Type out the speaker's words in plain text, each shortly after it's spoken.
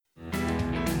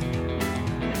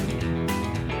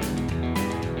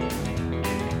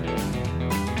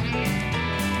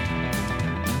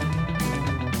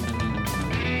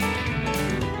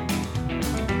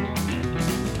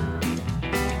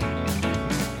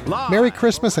Merry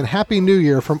Christmas and Happy New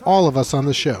Year from all of us on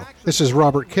the show. This is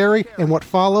Robert Carey, and what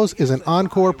follows is an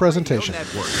encore presentation.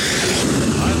 I've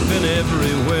been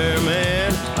everywhere,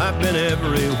 man. I've been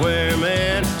everywhere,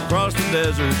 man. Across the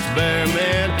deserts bare,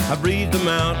 man. I breathed the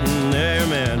mountain air,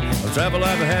 man. Of travel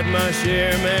I've had my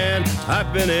share, man.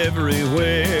 I've been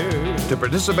everywhere. To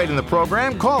participate in the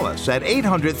program, call us at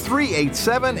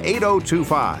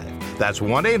 800-387-8025. That's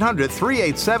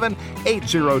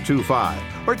 1-800-387-8025.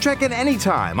 Or check in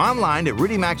anytime online at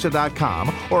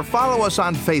RudyMaxa.com or follow us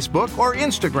on Facebook or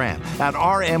Instagram at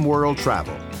RM World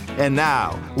Travel. And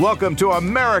now, welcome to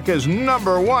America's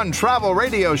 #1 travel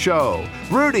radio show,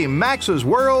 Rudy Maxa's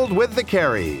World with the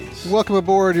Careys. Welcome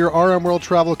aboard your RM World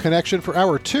Travel Connection for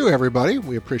Hour 2, everybody.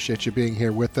 We appreciate you being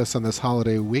here with us on this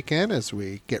holiday weekend as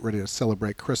we get ready to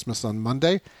celebrate Christmas on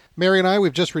Monday. Mary and I,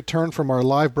 we've just returned from our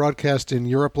live broadcast in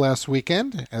Europe last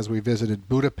weekend as we visited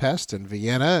Budapest and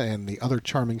Vienna and the other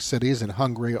charming cities in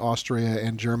Hungary, Austria,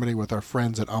 and Germany with our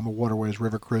friends at Alma Waterways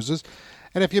River Cruises.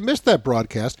 And if you missed that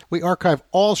broadcast, we archive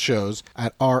all shows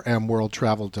at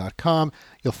rmworldtravel.com.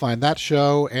 You'll find that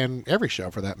show and every show,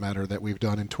 for that matter, that we've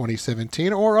done in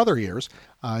 2017 or other years.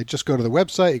 Just go to the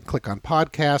website, you can click on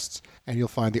podcasts, and you'll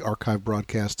find the archive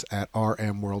broadcasts at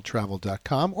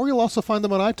rmworldtravel.com, or you'll also find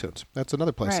them on iTunes. That's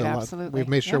another place. Right, absolutely. We've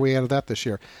made sure we added that this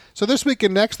year. So this week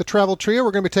and next, the Travel Trio,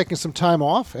 we're going to be taking some time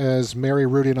off as Mary,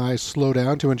 Rudy, and I slow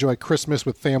down to enjoy Christmas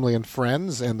with family and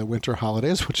friends and the winter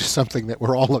holidays, which is something that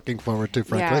we're all looking forward to,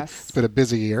 frankly. Yes. It's been a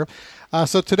busy year.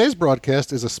 So today's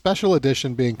broadcast is a special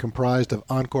edition being comprised of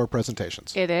encore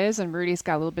presentations. It is, and Rudy's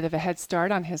got a little bit of a head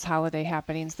start on his holiday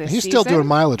happenings this He's season. still doing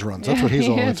mileage runs. That's what he's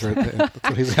that's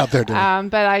what he's out there doing.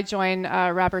 But I join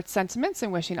Robert's sentiments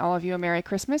in wishing all of you a Merry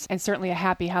Christmas and certainly a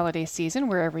happy holiday season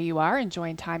wherever you are,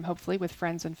 enjoying time hopefully with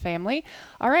friends and family.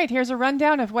 All right, here's a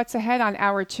rundown of what's ahead on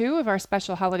Hour 2 of our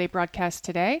special holiday broadcast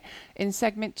today. In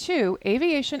Segment 2,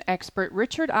 aviation expert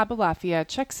Richard Abulafia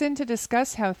checks in to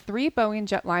discuss how 3 Boeing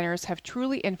jetliners have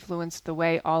truly influenced the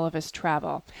way all of us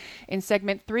travel. In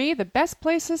Segment 3, the best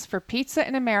places for pizza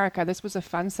in America. This was a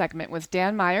fun segment with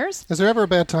Dan Myers. Is there ever a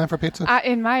bad time for pizza?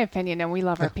 In my opinion, and we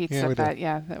love our pizza, Yeah, we do. but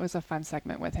yeah, that was a fun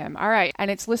segment with him. All right, and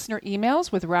it's listener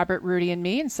emails with Robert, Rudy, and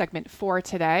me in Segment 4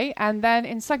 today. And then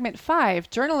in Segment 5,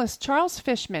 journalist Charles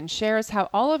Fishman shares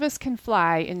how all of us can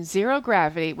fly in zero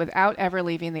gravity without ever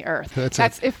leaving the Earth.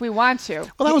 That's if we want to.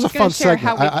 Well, that was He's a gonna fun share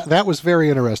segment. how That was very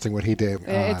interesting what he did.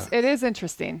 it is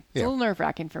interesting. It's yeah. a little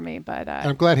nerve-wracking for me, but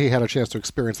I'm glad he had a chance to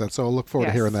experience that, so I'll look forward to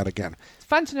Yes. hearing that again. it's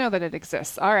fun to know that it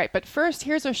exists. All right, but first,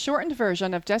 here's a shortened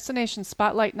version of Destination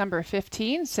Spotlight number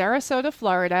 15, Sarasota,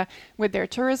 Florida, with their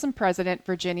tourism president,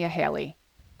 Virginia Haley.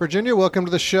 Virginia, welcome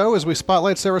to the show as we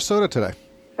spotlight Sarasota today.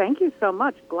 Thank you so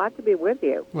much. Glad to be with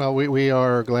you. Well, we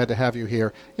are glad to have you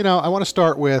here. You know, I want to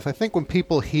start with, I think when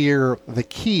people hear the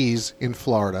Keys in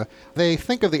Florida, they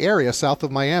think of the area south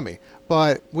of Miami.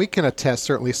 But we can attest,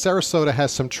 certainly, Sarasota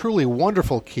has some truly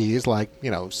wonderful keys like,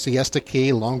 Siesta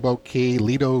Key, Longboat Key,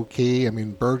 Lido Key,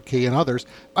 Bird Key, and others.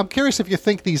 I'm curious if you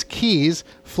think these keys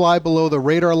fly below the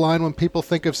radar line when people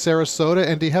think of Sarasota,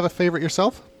 and do you have a favorite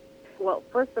yourself? Well,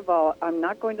 first of all, I'm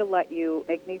not going to let you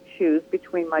make me choose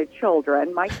between my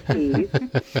children, my keys.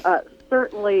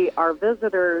 Certainly, our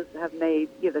visitors have made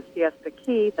Siesta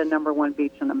Key the #1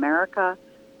 beach in America,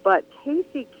 but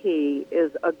Casey Key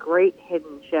is a great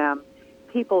hidden gem.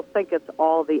 People think it's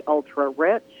all the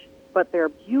ultra-rich, but they're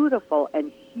beautiful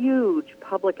and huge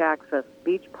public access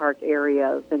beach park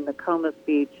areas in Nokomis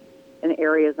Beach and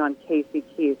areas on Casey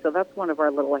Key. So that's one of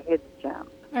our little hidden gems.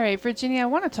 All right, Virginia, I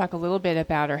want to talk a little bit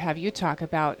about, or have you talk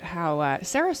about how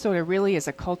Sarasota really is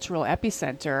a cultural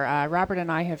epicenter. Robert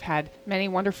and I have had many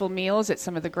wonderful meals at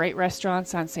some of the great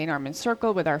restaurants on St. Armand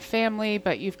Circle with our family,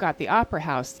 but you've got the Opera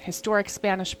House, historic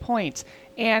Spanish Point,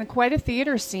 and quite a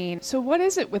theater scene. So what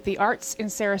is it with the arts in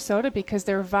Sarasota? Because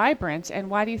they're vibrant, and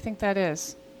why do you think that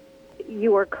is?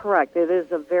 You are correct. It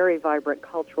is a very vibrant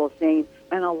cultural scene,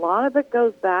 and a lot of it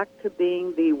goes back to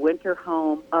being the winter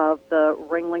home of the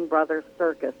Ringling Brothers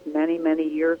Circus many, many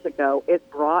years ago. It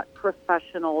brought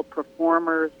professional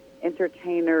performers,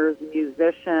 entertainers,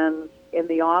 musicians. In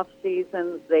the off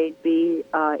seasons, they'd be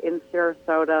in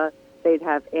Sarasota. They'd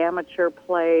have amateur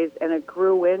plays, and it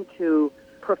grew into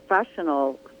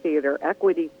professional theater,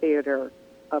 equity theater,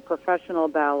 professional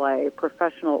ballet,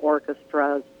 professional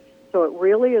orchestras. So it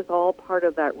really is all part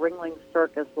of that Ringling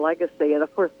Circus legacy. And,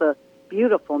 of course, the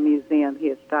beautiful museum he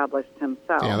established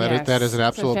himself. Yeah, Yes. that is an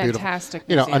absolute It's a beautiful. fantastic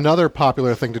museum. Another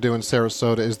popular thing to do in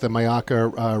Sarasota is the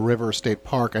Mayaca River State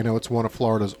Park. I know it's one of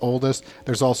Florida's oldest.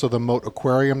 There's also the Moat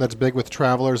Aquarium that's big with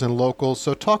travelers and locals.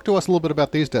 So talk to us a little bit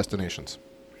about these destinations.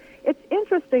 It's interesting.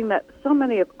 interesting that so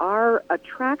many of our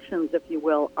attractions, if you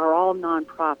will, are all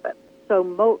nonprofit. So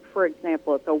Moat, for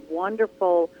example, it's a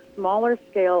wonderful smaller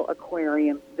scale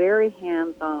aquarium, very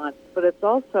hands-on, but it's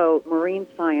also marine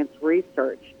science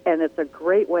research, and it's a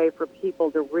great way for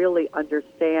people to really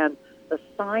understand the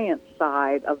science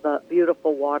side of the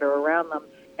beautiful water around them.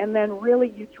 And then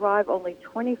really you drive only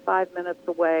 25 minutes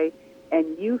away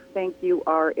and you think you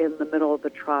are in the middle of the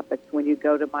tropics when you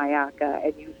go to Mayaca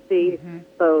and you see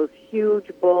those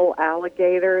huge bull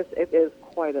alligators. It is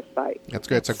quite a sight. That's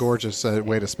good. It's a gorgeous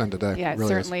way to spend a day. Yeah, it really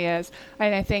certainly is.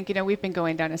 And I think, we've been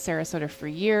going down to Sarasota for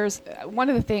years. One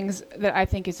of the things that I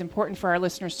think is important for our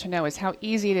listeners to know is how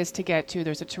easy it is to get to.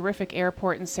 There's a terrific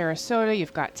airport in Sarasota.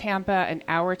 You've got Tampa, an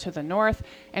hour to the north,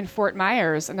 and Fort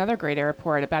Myers, another great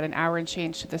airport, about an hour and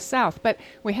change to the south. But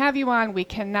we have you on. We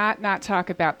cannot not talk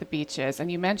about the beaches.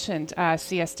 And you mentioned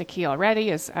Siesta Key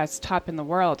already as top in the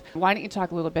world. Why don't you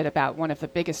talk a little bit about one of the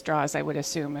biggest draws, I would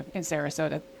assume, in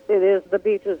Sarasota? It is. The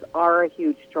beaches are a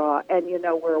huge draw, and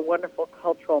we're a wonderful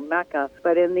cultural mecca.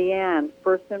 But in the end,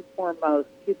 first and foremost,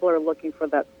 people are looking for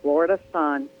that Florida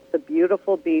sun, the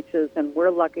beautiful beaches, and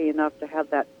we're lucky enough to have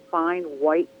that fine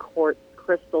white quartz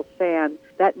crystal sand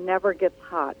that never gets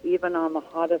hot. Even on the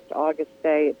hottest August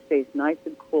day, it stays nice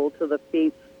and cool to the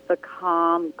feet. The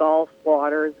calm Gulf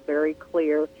water is very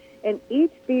clear, and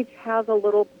each beach has a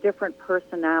little different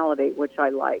personality, which I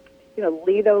like.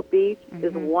 Lido Beach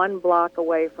is 1 block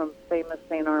away from famous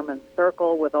St. Armand's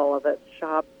Circle with all of its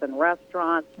shops and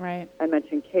restaurants. Right. I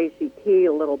mentioned KCP,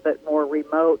 a little bit more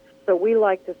remote. So we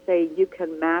like to say you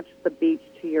can match the beach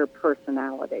to your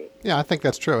personality. Yeah, I think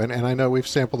that's true. And I know we've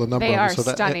sampled a number they of them.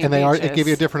 They are stunning and beaches. it give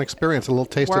you a different experience, a little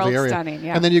taste World of the area. Stunning,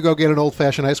 yeah. And then you go get an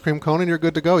old-fashioned ice cream cone and you're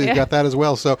good to go. You've got that as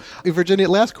well. So, Virginia,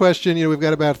 last question. We've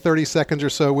got about 30 seconds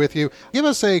or so with you. Give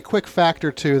us a quick fact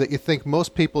or two that you think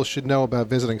most people should know about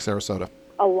visiting Sarasota.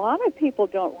 A lot of people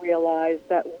don't realize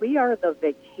that we are the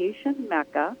vacation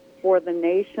mecca for the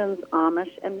nation's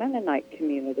Amish and Mennonite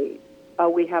communities.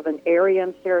 We have an area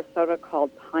in Sarasota called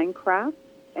Pinecraft,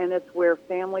 and it's where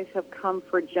families have come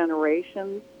for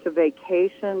generations to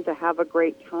vacation, to have a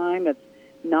great time. It's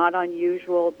not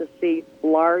unusual to see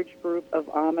large group of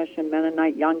Amish and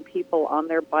Mennonite young people on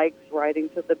their bikes riding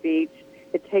to the beach.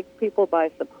 It takes people by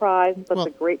surprise, but the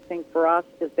great thing for us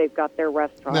is they've got their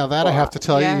restaurant. Now that I have to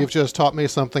tell you, you've just taught me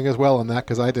something as well on that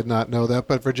because I did not know that.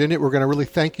 But Virginia, we're going to really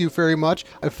thank you very much.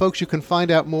 And folks, you can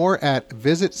find out more at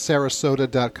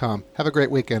visitsarasota.com. Have a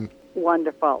great weekend.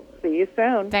 Wonderful. See you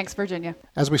soon. Thanks, Virginia.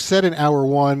 As we said in Hour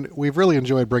 1, we've really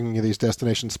enjoyed bringing you these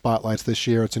destination spotlights this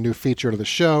year. It's a new feature to the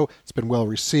show. It's been well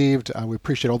received. We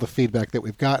appreciate all the feedback that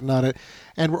we've gotten on it.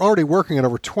 And we're already working on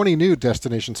over 20 new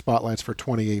destination spotlights for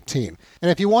 2018. And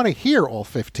if you want to hear all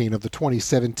 15 of the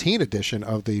 2017 edition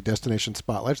of the Destination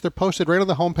Spotlights, they're posted right on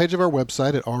the homepage of our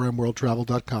website at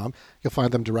rmworldtravel.com. You'll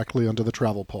find them directly under the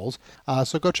travel polls.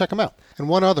 So go check them out. And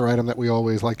one other item that we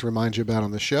always like to remind you about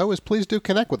on the show is please do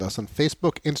connect with us on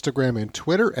Facebook, Instagram, and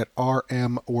Twitter at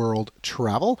RM World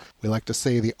Travel. We like to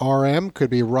say the RM could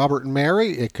be Robert and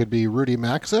Mary. It could be Rudy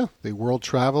Maxa. The World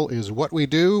Travel is what we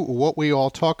do, what we all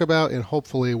talk about, and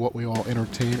hopefully what we all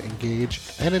entertain, engage,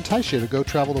 and entice you to go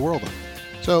travel the world on.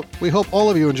 So we hope all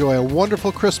of you enjoy a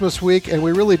wonderful Christmas week, and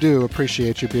we really do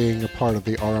appreciate you being a part of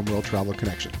the RM World Travel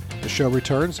Connection. The show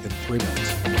returns in 3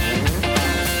 minutes.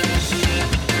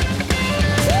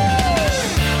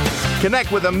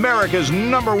 Connect with America's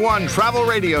 #1 travel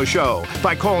radio show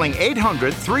by calling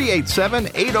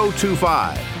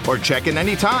 800-387-8025 or check in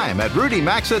anytime at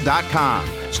rudymaxa.com.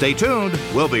 Stay tuned.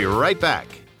 We'll be right back.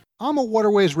 AMA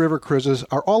Waterways River Cruises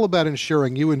are all about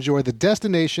ensuring you enjoy the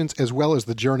destinations as well as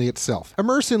the journey itself.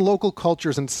 Immerse in local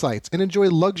cultures and sites and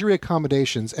enjoy luxury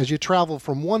accommodations as you travel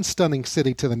from one stunning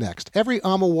city to the next. Every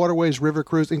AMA Waterways River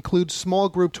Cruise includes small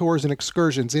group tours and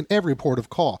excursions in every port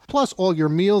of call, plus all your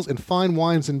meals and fine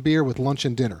wines and beer with lunch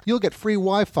and dinner. You'll get free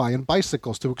Wi-Fi and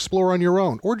bicycles to explore on your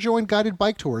own or join guided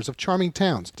bike tours of charming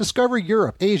towns. Discover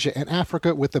Europe, Asia, and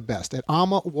Africa with the best at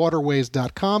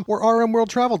amawaterways.com or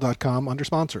rmworldtravel.com under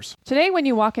sponsors. Today, when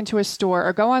you walk into a store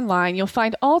or go online, you'll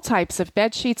find all types of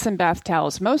bed sheets and bath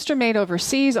towels. Most are made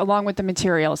overseas along with the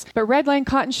materials. But Redland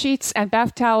cotton sheets and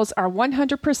bath towels are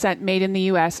 100% made in the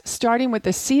U.S., starting with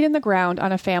the seed in the ground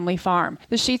on a family farm.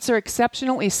 The sheets are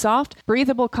exceptionally soft,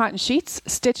 breathable cotton sheets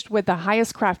stitched with the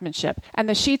highest craftsmanship. And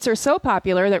the sheets are so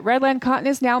popular that Redland Cotton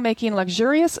is now making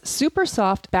luxurious, super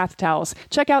soft bath towels.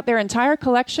 Check out their entire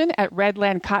collection at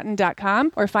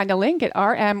redlandcotton.com or find a link at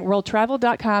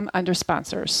rmworldtravel.com under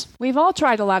sponsors. sponsors. We've all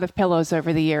tried a lot of pillows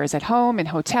over the years, at home, in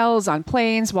hotels, on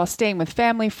planes, while staying with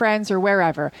family, friends, or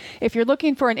wherever. If you're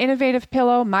looking for an innovative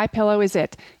pillow, MyPillow is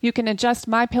it. You can adjust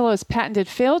MyPillow's patented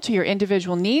fill to your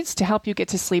individual needs to help you get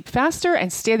to sleep faster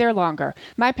and stay there longer.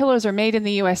 MyPillows are made in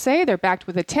the USA. They're backed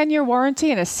with a 10-year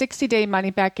warranty and a 60-day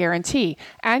money-back guarantee.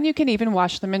 And you can even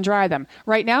wash them and dry them.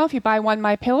 Right now, if you buy one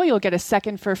MyPillow, you'll get a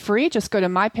second for free. Just go to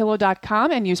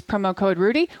MyPillow.com and use promo code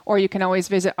Rudy, or you can always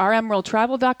visit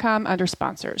rmworldtravel.com under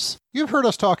sponsors. You've heard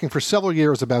us talking for several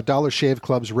years about Dollar Shave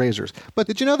Club's razors, but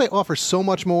did you know they offer so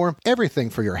much more? Everything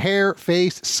for your hair,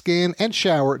 face, skin, and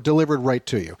shower delivered right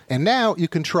to you. And now you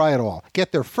can try it all.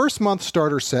 Get their first month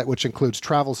starter set, which includes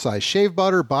travel-size shave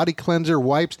butter, body cleanser,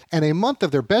 wipes, and a month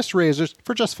of their best razors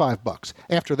for just $5.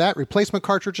 After that, replacement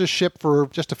cartridges ship for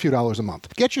just a few dollars a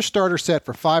month. Get your starter set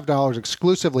for $5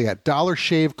 exclusively at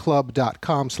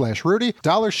dollarshaveclub.com/Rudy,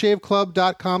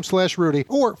 dollarshaveclub.com/Rudy,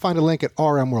 or find a link at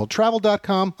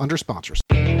rmworldtravel.com under sponsors.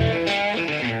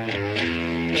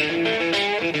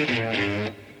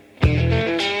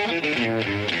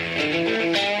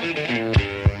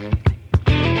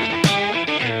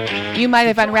 You might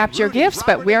have unwrapped your gifts,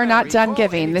 but we're not done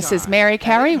giving. This is Mary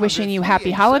Carey wishing you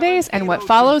happy holidays, and what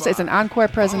follows is an encore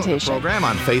presentation. Program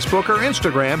on Facebook or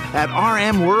Instagram at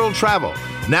RM World Travel.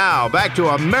 Now, back to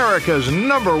America's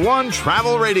 #1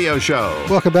 travel radio show.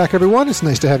 Welcome back, everyone. It's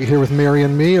nice to have you here with Mary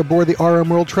and me aboard the RM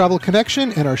World Travel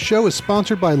Connection, and our show is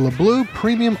sponsored by LeBlue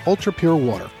Premium Ultra Pure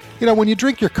Water. You know, when you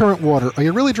drink your current water, are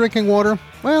you really drinking water?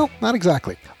 Well, not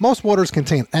exactly. Most waters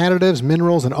contain additives,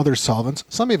 minerals, and other solvents.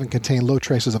 Some even contain low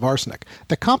traces of arsenic.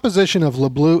 The composition of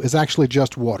LeBlue is actually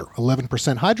just water,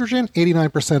 11% hydrogen,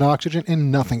 89% oxygen,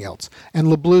 and nothing else. And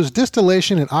LeBlue's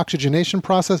distillation and oxygenation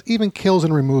process even kills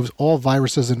and removes all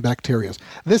viruses and bacteria.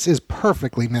 This is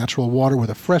perfectly natural water with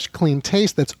a fresh, clean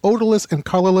taste that's odorless and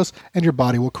colorless, and your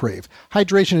body will crave.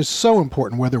 Hydration is so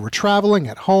important whether we're traveling,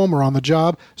 at home, or on the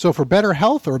job. So for better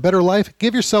health or a better life,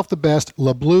 give yourself the best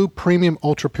LeBlue Premium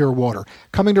Ultra Pure Water.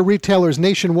 Coming to retailers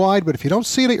nationwide, but if you don't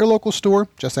see it at your local store,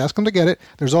 just ask them to get it.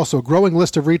 There's also a growing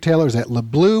list of retailers at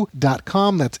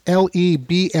leblue.com. That's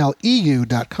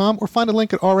LEBLEU.com, or find a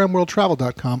link at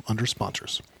rmworldtravel.com under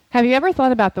sponsors. Have you ever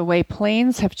thought about the way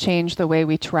planes have changed the way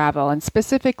we travel, and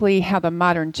specifically how the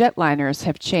modern jetliners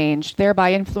have changed,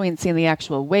 thereby influencing the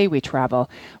actual way we travel?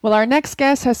 Well, our next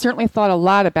guest has certainly thought a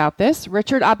lot about this.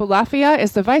 Richard Abulafia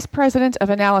is the Vice President of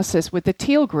Analysis with the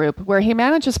Teal Group, where he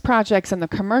manages projects in the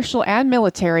commercial and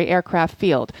military aircraft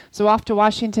field. So off to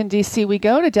Washington, D.C. we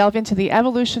go to delve into the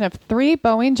evolution of 3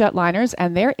 Boeing jetliners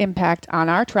and their impact on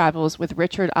our travels with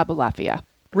Richard Abulafia.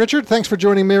 Richard, thanks for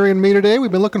joining Mary and me today. We've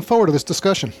been looking forward to this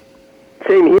discussion.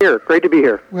 Same here. Great to be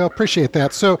here. Well, appreciate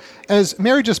that. So, as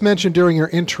Mary just mentioned during your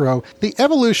intro, the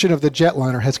evolution of the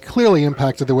jetliner has clearly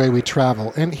impacted the way we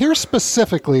travel. And here's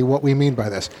specifically what we mean by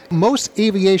this. Most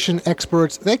aviation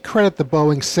experts, they credit the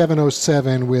Boeing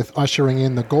 707 with ushering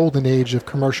in the golden age of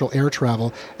commercial air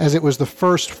travel, as it was the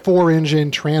first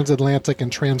 4-engine transatlantic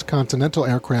and transcontinental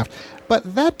aircraft.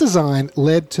 But that design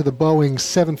led to the Boeing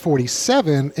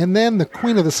 747, and then the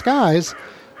Queen of the Skies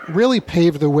really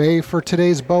paved the way for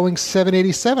today's Boeing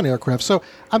 787 aircraft. So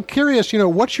I'm curious,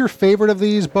 what's your favorite of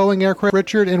these Boeing aircraft,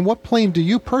 Richard, and what plane do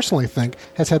you personally think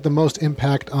has had the most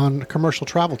impact on commercial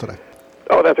travel today?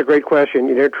 Oh, that's a great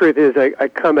question. The truth is I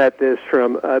come at this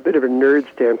from a bit of a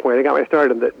nerd standpoint. I got my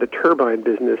start in the turbine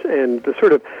business, and the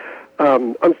sort of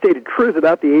unstated truth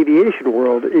about the aviation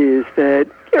world is that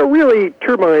really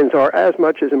turbines are as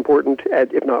much as important,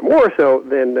 if not more so,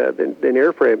 than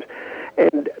airframes.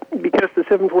 And because the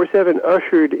 747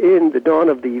 ushered in the dawn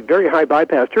of the very high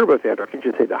bypass turbofan, or I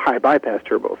should say the high bypass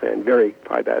turbofan, very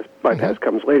high bypass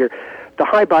comes later, the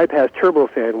high bypass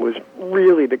turbofan was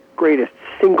really the greatest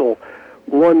single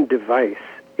one device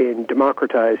in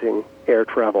democratizing air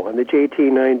travel. And the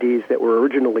JT90s that were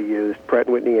originally used, Pratt &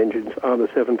 Whitney engines on the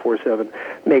 747,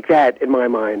 make that, in my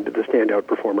mind, the standout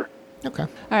performer. Okay. All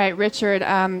right, Richard.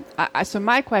 So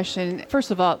my question, first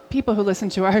of all, people who listen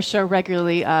to our show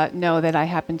regularly know that I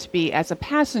happen to be, as a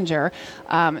passenger,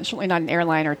 certainly not an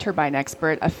airline or turbine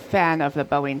expert, a fan of the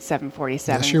Boeing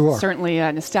 747. Yes, you are. Certainly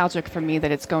nostalgic for me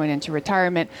that it's going into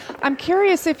retirement. I'm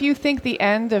curious if you think the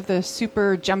end of the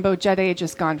super jumbo jet age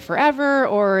is gone forever,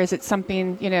 or is it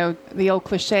something, the old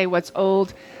cliche, what's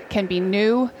old can be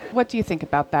new? What do you think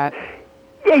about that?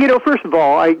 Yeah, first of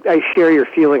all, I share your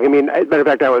feeling. I mean, as a matter of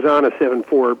fact, I was on a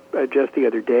 747 just the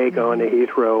other day going to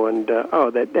Heathrow, and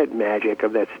that magic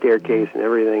of that staircase and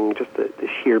everything, just the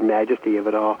sheer majesty of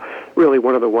it all, really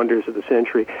one of the wonders of the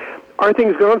century. Are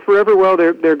things gone forever? Well,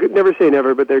 they're never say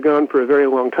never, but they're gone for a very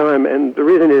long time, and the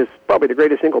reason is probably the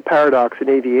greatest single paradox in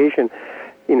aviation.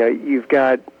 You've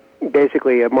got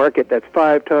basically a market that's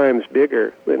 5 times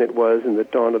bigger than it was in the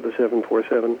dawn of the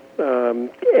 747.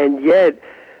 And yet,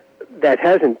 that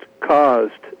hasn't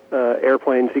caused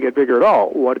airplanes to get bigger at all.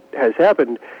 What has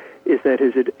happened is that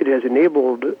it has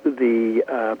enabled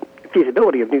the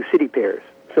feasibility of new city pairs.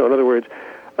 So, in other words,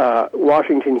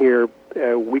 Washington here,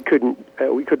 we couldn't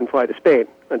fly to Spain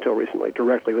until recently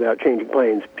directly without changing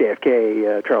planes.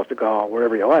 JFK, Charles de Gaulle,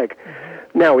 wherever you like.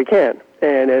 Mm-hmm. Now we can,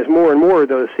 and as more and more of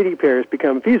those city pairs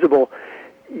become feasible,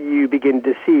 you begin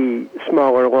to see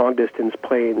smaller long-distance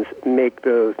planes make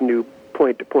those new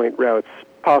point-to-point routes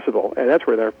possible, and that's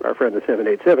where our friend the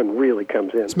 787 really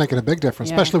comes in. It's making a big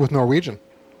difference, especially with Norwegian.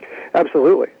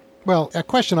 Absolutely. Well, a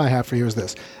question I have for you is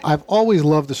this. I've always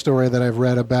loved the story that I've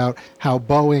read about how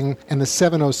Boeing and the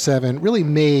 707 really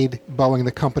made Boeing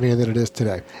the company that it is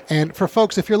today. And for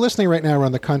folks, if you're listening right now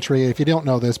around the country, if you don't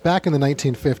know this, back in the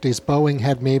 1950s, Boeing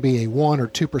had maybe a 1 or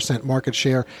 2% market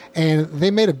share, and they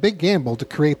made a big gamble to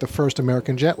create the first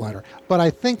American jetliner. But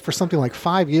I think for something like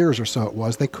 5 years or so it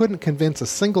was, they couldn't convince a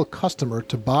single customer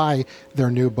to buy their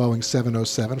new Boeing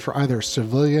 707 for either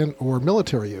civilian or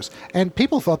military use. And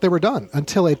people thought they were done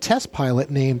until a test pilot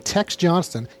named Tex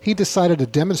Johnston, he decided to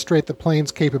demonstrate the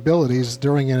plane's capabilities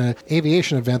during an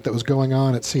aviation event that was going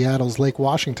on at Seattle's Lake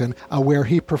Washington, where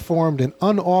he performed an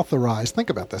unauthorized, think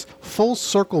about this, full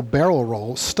circle barrel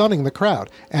roll, stunning the crowd.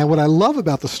 And what I love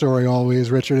about the story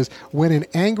always, Richard, is when an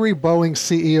angry Boeing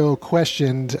CEO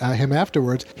questioned him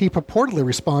afterwards, he purportedly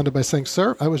responded by saying,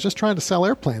 "Sir, I was just trying to sell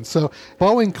airplanes." So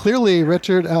Boeing clearly,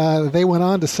 Richard, they went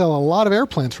on to sell a lot of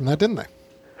airplanes from that, didn't they?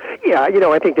 Yeah,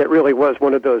 I think that really was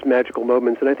one of those magical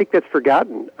moments, and I think that's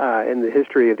forgotten in the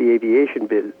history of the aviation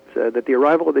biz, that the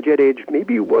arrival of the jet age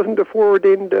maybe wasn't a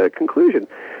foreordained conclusion.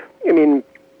 I mean,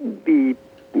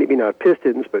 maybe not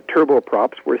pistons, but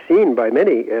turboprops were seen by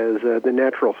many as the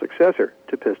natural successor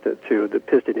to the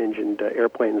piston-engined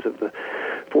airplanes of the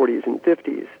 40s and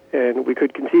 50s. And we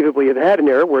could conceivably have had an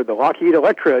era where the Lockheed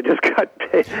Electra just got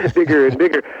bigger and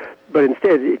bigger. But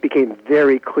instead, it became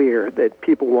very clear that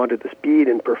people wanted the speed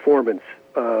and performance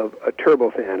of a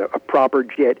turbofan, a proper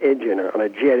jet engine on a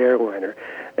jet airliner.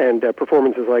 And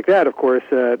performances like that, of course,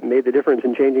 made the difference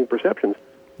in changing perceptions.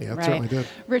 Yeah, it certainly did.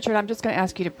 Richard, I'm just going to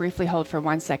ask you to briefly hold for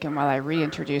 1 second while I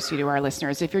reintroduce you to our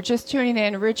listeners. If you're just tuning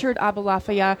in, Richard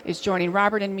Aboulafia is joining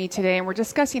Robert and me today, and we're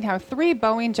discussing how 3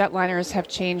 Boeing jetliners have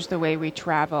changed the way we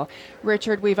travel.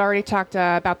 Richard, we've already talked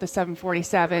about the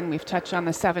 747. We've touched on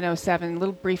the 707, a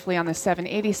little briefly on the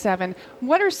 787.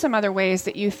 What are some other ways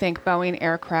that you think Boeing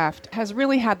aircraft has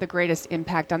really had the greatest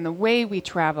impact on the way we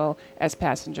travel as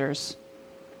passengers?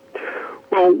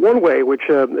 Well, one way, which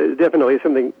is definitely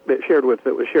something that was shared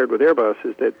with Airbus,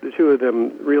 is that the two of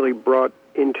them really brought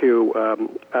into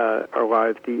our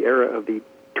lives the era of the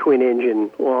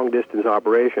twin-engine long-distance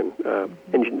operation.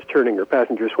 Engines turning or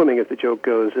passengers swimming, as the joke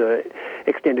goes,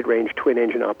 extended-range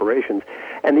twin-engine operations.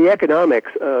 And the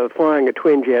economics of flying a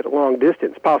twin-jet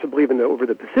long-distance, possibly even over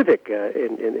the Pacific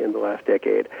in the last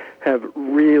decade, have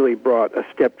really brought a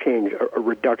step change, a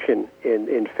reduction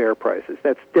in fare prices.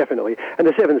 That's definitely, and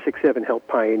the 767 helped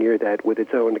pioneer that with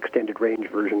its own extended-range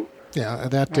version. Yeah,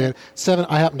 that did.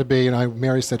 I happen to be,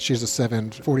 Mary said she's a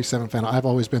 747 fan. I've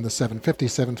always been the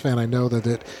 757 fan. I know that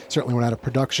it certainly went out of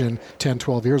production 10,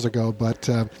 12 years ago, but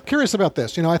curious about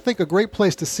this. I think a great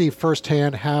place to see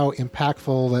firsthand how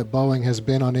impactful that Boeing has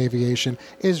been on aviation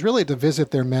is really to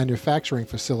visit their manufacturing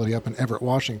facility up in Everett,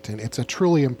 Washington. It's a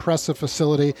truly impressive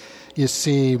facility. You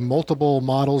see multiple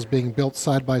models being built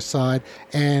side by side,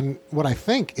 and what I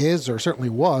think is, or certainly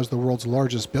was, the world's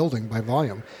largest building by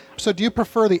volume. So do you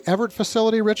prefer the Everett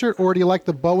facility, Richard, or do you like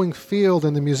the Boeing field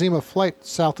and the Museum of Flight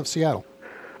south of Seattle?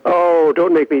 Oh,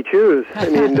 don't make me choose. I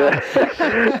mean,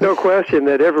 no question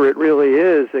that Everett really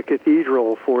is a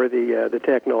cathedral for the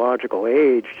technological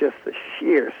age, just the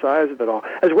sheer size of it all,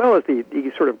 as well as the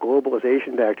sort of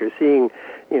globalization factor, seeing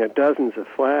dozens of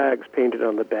flags painted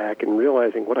on the back and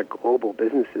realizing what a global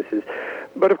business this is.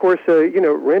 But, of course,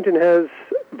 Renton has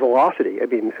velocity. I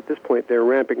mean, at this point, they're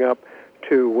ramping up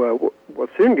to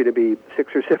what's soon going to be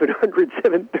 600 or 700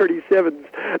 737s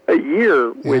a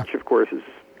year, which, of course, is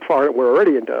we're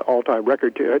already into all-time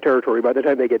record territory. By the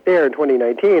time they get there in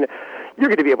 2019, you're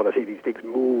going to be able to see these things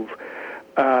move.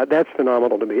 That's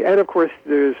phenomenal to me. And, of course,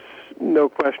 there's no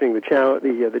questioning the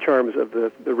charms of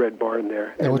the Red Barn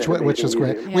there. Yeah, which is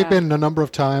great. Yeah. We've been a number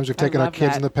of times. We've taken our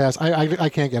kids in the past. I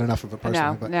can't get enough of it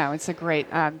personally. No, it's a great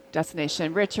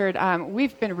destination. Richard,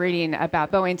 we've been reading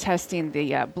about Boeing testing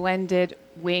the blended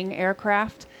wing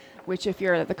aircraft, which if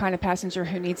you're the kind of passenger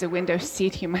who needs a window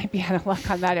seat, you might be out of luck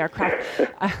on that aircraft.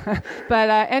 But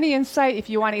any insight, if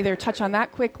you want to either touch on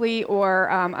that quickly or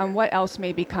on what else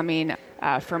may be coming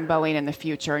from Boeing in the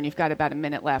future, and you've got about a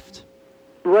minute left.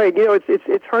 Right.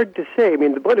 It's hard to say. I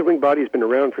mean, the blended wing body has been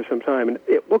around for some time, and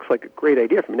it looks like a great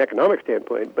idea from an economic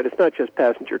standpoint, but it's not just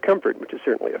passenger comfort, which is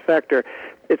certainly a factor.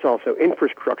 It's also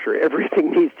infrastructure. Everything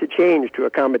needs to change to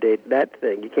accommodate that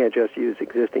thing. You can't just use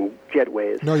existing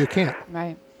jetways. No, you can't.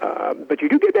 Right. But you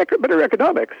do get better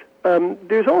economics.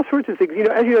 There's all sorts of things.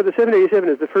 As you know, the 787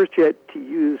 is the first jet to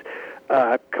use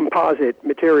composite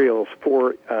materials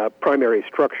for primary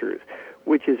structures,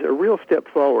 which is a real step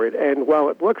forward. And while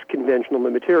it looks conventional,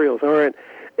 the materials aren't.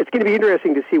 It's going to be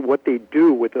interesting to see what they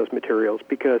do with those materials,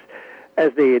 because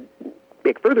as they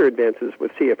make further advances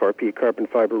with CFRP, carbon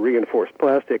fiber reinforced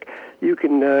plastic, you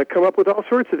can come up with all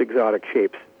sorts of exotic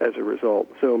shapes as a result.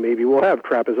 So maybe we'll have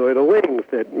trapezoidal wings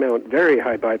that mount very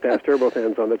high bypass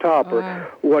turbofans on the top, or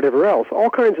whatever else. All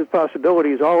kinds of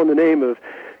possibilities, all in the name of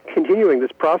continuing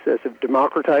this process of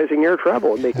democratizing air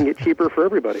travel and making it cheaper for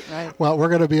everybody. Right. Well, we're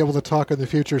going to be able to talk in the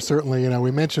future, certainly.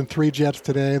 We mentioned 3 jets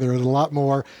today. There's a lot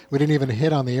more. We didn't even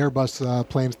hit on the Airbus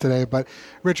planes today. But,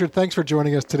 Richard, thanks for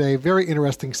joining us today. Very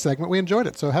interesting segment. We enjoyed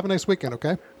it. So have a nice weekend,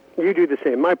 okay? You do the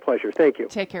same. My pleasure. Thank you.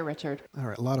 Take care, Richard. All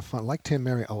right, a lot of fun. Like Tim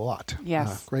Mary a lot.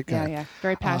 Yes. Great guy. Yeah.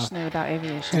 Very passionate about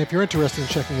aviation. And if you're interested in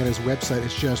checking out his website,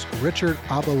 it's just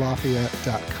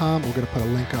richardabulafia.com. We're going to put a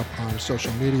link up on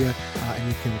social media, and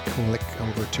you can click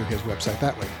over to his website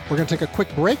that way. We're going to take a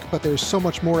quick break, but there's so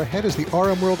much more ahead as the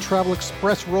RM World Travel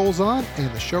Express rolls on,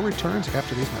 and the show returns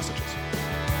after these messages.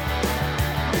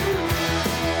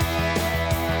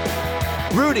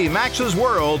 Rudy Maxa's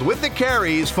World with the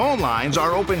Careys phone lines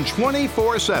are open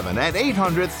 24/7 at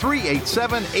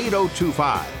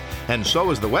 800-387-8025. And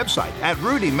so is the website at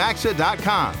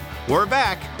rudymaxa.com. We're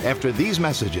back after these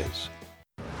messages.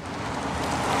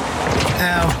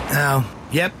 Ow.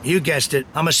 Yep, you guessed it.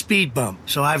 I'm a speed bump,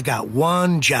 so I've got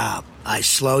one job. I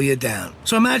slow you down.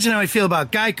 So imagine how I feel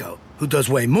about Geico, who does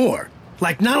way more.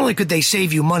 Like, not only could they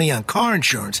save you money on car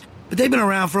insurance, but they've been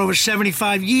around for over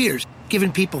 75 years,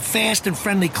 giving people fast and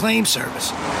friendly claim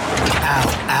service.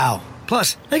 Ow.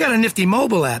 Plus, they got a nifty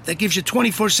mobile app that gives you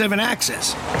 24/7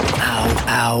 access.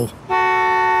 Ow.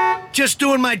 Just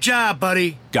doing my job,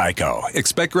 buddy. Geico.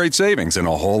 Expect great savings and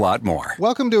a whole lot more.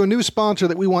 Welcome to a new sponsor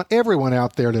that we want everyone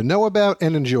out there to know about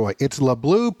and enjoy. It's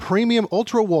LeBlue Premium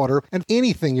Ultra Water, and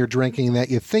anything you're drinking that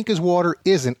you think is water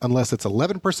isn't, unless it's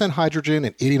 11% hydrogen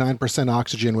and 89%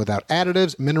 oxygen without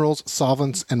additives, minerals,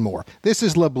 solvents, and more. This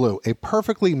is LeBlue, a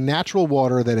perfectly natural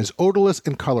water that is odorless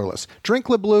and colorless. Drink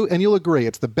LeBlue and you'll agree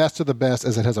it's the best of the best,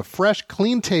 as it has a fresh,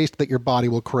 clean taste that your body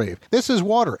will crave. This is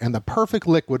water and the perfect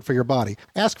liquid for your body.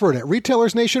 Ask for it at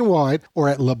retailers nationwide or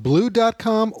at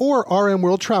leblue.com or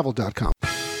rmworldtravel.com.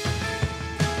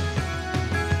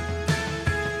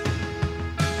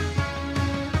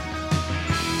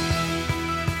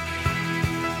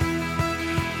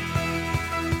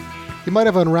 You might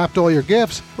have unwrapped all your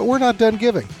gifts, but we're not done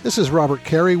giving. This is Robert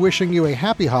Carey wishing you a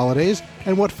happy holidays,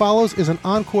 and what follows is an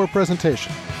encore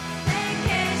presentation.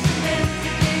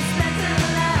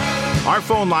 Our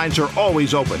phone lines are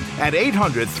always open at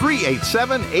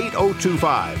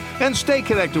 800-387-8025. And stay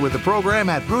connected with the program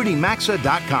at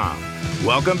rudymaxa.com.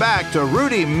 Welcome back to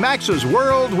Rudy Maxa's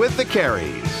World with the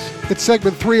Careys. It's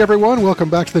segment 3, everyone. Welcome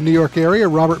back to the New York area.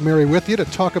 Robert Mary with you to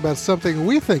talk about something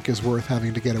we think is worth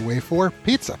having to get away for,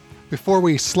 pizza. Before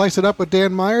we slice it up with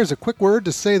Dan Myers, a quick word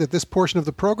to say that this portion of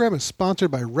the program is sponsored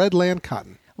by Redland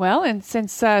Cotton. Well, and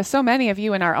since so many of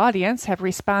you in our audience have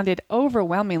responded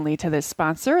overwhelmingly to this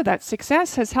sponsor, that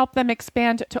success has helped them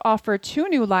expand to offer 2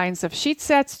 new lines of sheet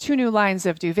sets, 2 new lines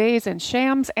of duvets and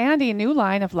shams, and a new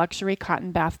line of luxury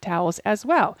cotton bath towels as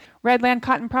well. Redland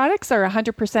Cotton products are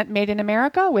 100% made in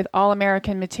America with all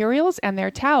American materials, and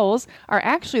their towels are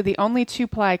actually the only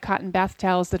 2-ply cotton bath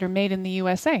towels that are made in the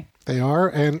USA. They are.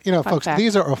 And, folks, fact.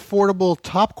 These are affordable,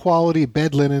 top-quality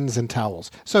bed linens and towels.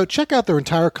 So check out their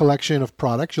entire collection of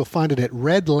products. You'll find it at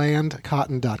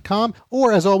redlandcotton.com.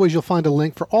 Or, as always, you'll find a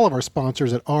link for all of our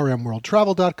sponsors at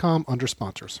rmworldtravel.com under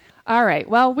sponsors. All right.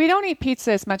 Well, we don't eat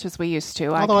pizza as much as we used to.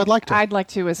 Although I'd like to. I'd like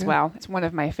to as well. It's one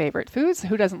of my favorite foods.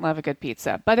 Who doesn't love a good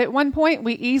pizza? But at one point,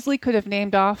 we easily could have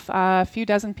named off a few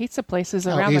dozen pizza places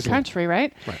around the country,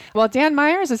 right? Well, Dan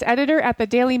Myers is editor at the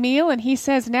Daily Meal, and he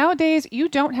says nowadays you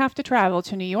don't have to travel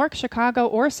to New York, Chicago,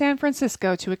 or San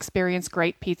Francisco to experience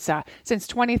great pizza. Since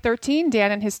 2013,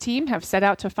 Dan and his team have set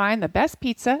out to find the best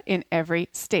pizza in every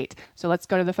state. So let's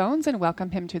go to the phones and welcome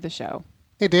him to the show.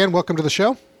 Hey, Dan, welcome to the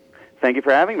show. Thank you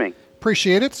for having me.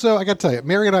 Appreciate it. So I got to tell you,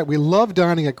 Mary and I, we love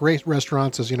dining at great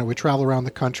restaurants as, we travel around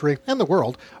the country and the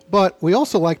world, but we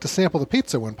also like to sample the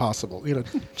pizza when possible.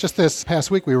 Just this past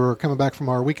week, we were coming back from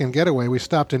our weekend getaway. We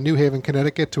stopped in New Haven,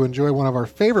 Connecticut to enjoy one of our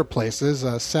favorite places,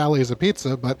 Sally's a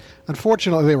Pizza, but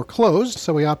unfortunately they were closed,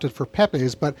 so we opted for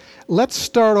Pepe's. But let's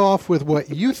start off with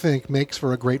what you think makes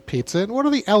for a great pizza, and what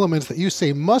are the elements that you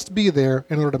say must be there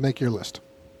in order to make your list?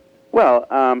 Well,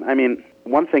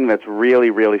 one thing that's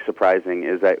really, really surprising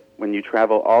is that when you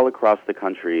travel all across the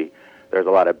country, there's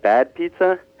a lot of bad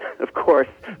pizza, of course,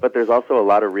 but there's also a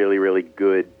lot of really, really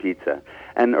good pizza.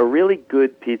 And a really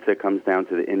good pizza comes down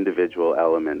to the individual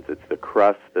elements. It's the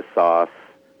crust, the sauce,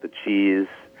 the cheese,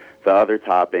 the other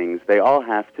toppings. They all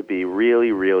have to be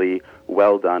really, really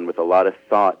well done with a lot of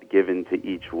thought given to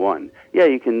each one. Yeah,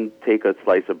 you can take a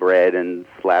slice of bread and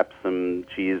slap some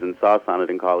cheese and sauce on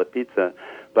it and call it pizza,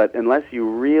 but unless you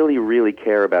really, really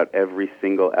care about every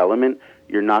single element,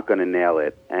 you're not going to nail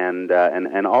it. And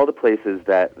all the places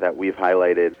that we've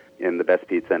highlighted in the best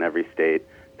pizza in every state,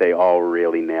 they all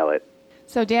really nail it.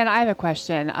 So, Dan, I have a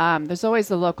question. There's always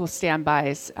the local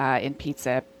standbys in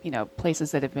pizza,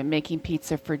 places that have been making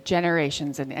pizza for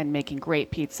generations and making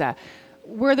great pizza.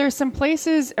 Were there some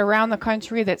places around the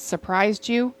country that surprised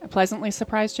you, pleasantly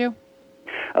surprised you?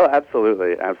 Oh,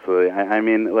 absolutely, absolutely. I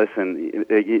mean, listen,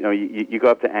 you go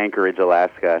up to Anchorage,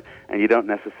 Alaska, and you don't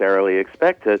necessarily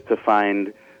expect to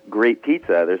find great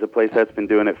pizza. There's a place that's been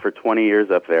doing it for 20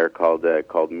 years up there called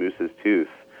Moose's Tooth.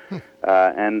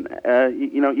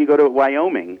 You go to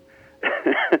Wyoming,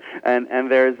 and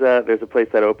there's a place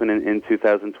that opened in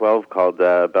 2012 called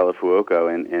Bella Fuoco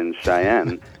in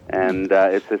Cheyenne, and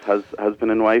it's this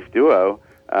husband and wife duo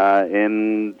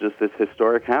in just this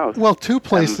historic house. Well, two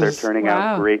places. And they're turning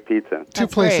out great pizza. Two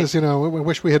places, we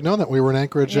wish we had known that we were in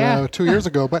Anchorage 2 years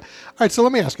ago. But, all right, so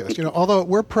let me ask you this. Although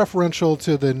we're preferential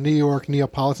to the New York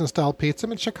Neapolitan-style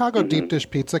pizza, Chicago deep dish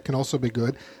pizza can also be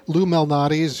good. Lou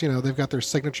Malnati's, they've got their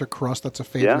signature crust. That's a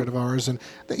favorite of ours. And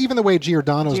even the way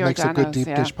Giordano's makes a good deep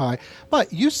dish pie.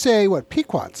 But you say,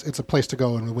 Pequod's, it's a place to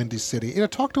go in Windy City.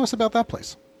 Talk to us about that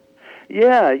place.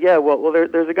 Yeah. Well,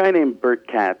 there's a guy named Bert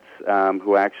Katz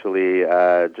who actually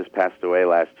just passed away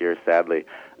last year, sadly.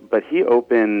 But he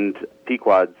opened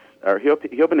Pequod's, or he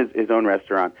opened his own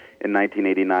restaurant in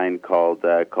 1989 called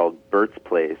Bert's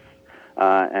Place,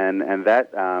 and that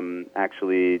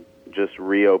actually just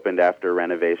reopened after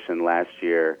renovation last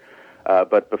year.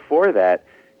 But before that,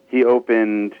 he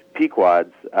opened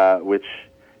Pequod's, which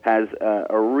has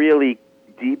a really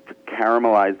deep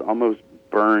caramelized, almost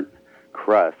burnt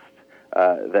crust.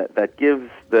 That gives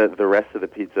the rest of the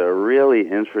pizza a really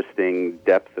interesting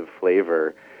depth of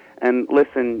flavor. And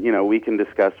listen, we can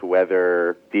discuss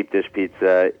whether deep dish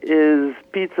pizza is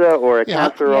pizza or a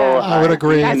casserole. Yeah. I would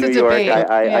agree. In New York,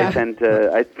 I tend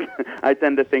to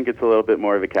think it's a little bit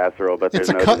more of a casserole, but there's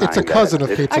no denying it's a cousin of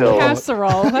pizza. A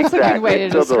casserole. That's a good way to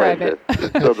describe it. It's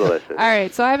still delicious. All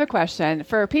right, so I have a question.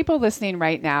 For people listening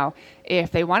right now,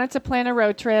 if they wanted to plan a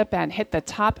road trip and hit the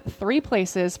top 3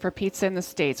 places for pizza in the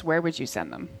States, where would you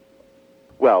send them?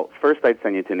 Well, first I'd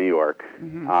send you to New York,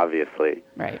 obviously.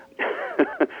 Right.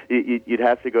 You'd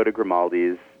have to go to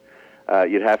Grimaldi's.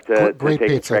 You'd have to take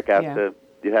a trek out to.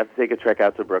 You'd have to take a trek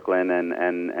out to Brooklyn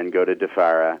and go to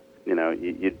DeFara.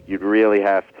 You'd really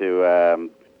have to,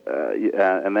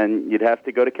 and then you'd have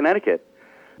to go to Connecticut.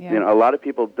 Yeah. A lot of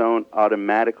people don't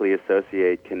automatically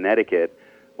associate Connecticut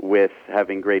with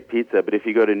having great pizza, but if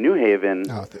you go to New Haven,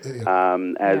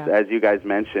 as you guys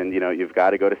mentioned, you've got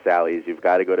to go to Sally's, you've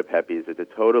got to go to Pepe's. It's a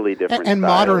totally different and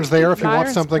style. Modern's there if you want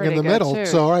something in the middle. Too.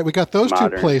 So, all right, we got those two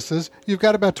places. You've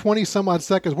got about 20-some-odd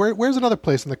seconds. Where's another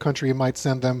place in the country you might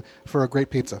send them for a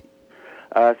great pizza?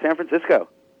 San Francisco.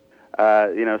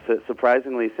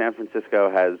 Surprisingly, San Francisco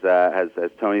has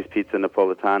Tony's Pizza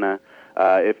Napolitana.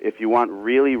 If you want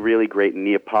really, really great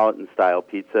Neapolitan-style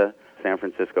pizza, San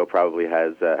Francisco probably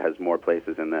has more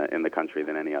places in the country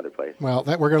than any other place. Well,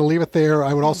 we're going to leave it there.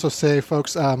 I would also say,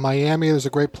 folks, Miami is a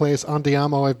great place.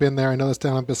 Andiamo, I've been there. I know that's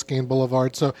down on Biscayne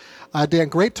Boulevard. So, Dan,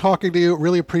 great talking to you.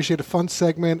 Really appreciate a fun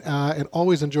segment and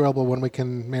always enjoyable when we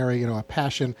can marry, a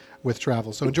passion with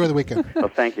travel. So enjoy the weekend. Well,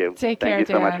 thank you. Take care, Thank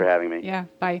you so much for having me. Yeah,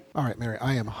 bye. All right, Mary,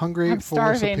 I am hungry. I'm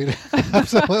starving.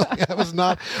 Absolutely. That was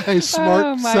not a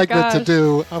smart segment to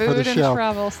do for the show. Food and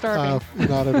travel, starving.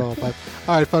 Not at all. But,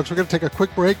 all right, folks, we're going to take a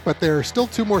quick break, but there are still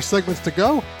 2 more segments to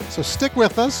go. So stick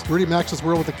with us. Rudy Max's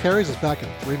World with the Carries is back in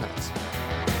 3 minutes.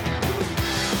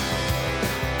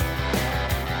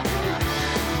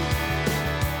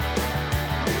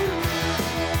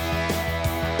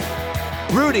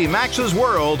 Rudy Max's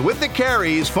World with the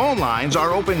Carries phone lines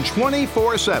are open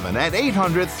 24/7 at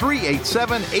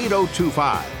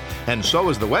 800-387-8025. And so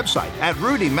is the website at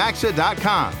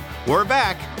rudymaxa.com. We're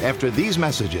back after these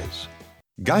messages.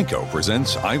 Geico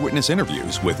presents eyewitness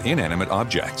interviews with inanimate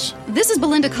objects. This is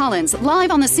Belinda Collins, live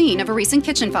on the scene of a recent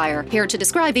kitchen fire. Here to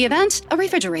describe the event, a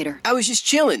refrigerator. I was just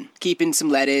chilling, keeping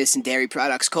some lettuce and dairy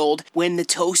products cold, when the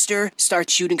toaster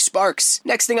starts shooting sparks.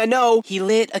 Next thing I know, he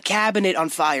lit a cabinet on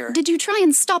fire. Did you try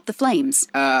and stop the flames?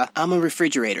 I'm a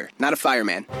refrigerator, not a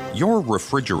fireman. Your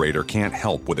refrigerator can't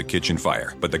help with a kitchen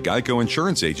fire, but the Geico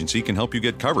Insurance Agency can help you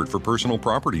get covered for personal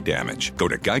property damage. Go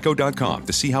to geico.com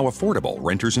to see how affordable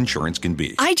renter's insurance can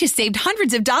be. I just saved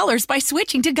hundreds of dollars by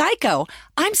switching to Geico.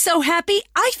 I'm so happy,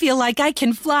 I feel like I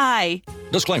can fly.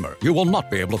 Disclaimer, you will not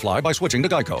be able to fly by switching to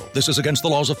Geico. This is against the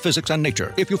laws of physics and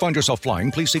nature. If you find yourself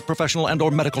flying, please seek professional and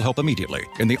or medical help immediately.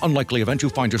 In the unlikely event you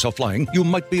find yourself flying, you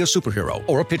might be a superhero,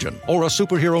 or a pigeon, or a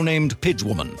superhero named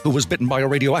Pidgewoman, who was bitten by a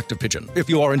radioactive pigeon. If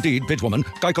you are indeed Pidgewoman,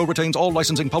 Geico retains all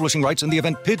licensing publishing rights in the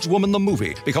event Pidgewoman the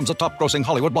movie becomes a top-grossing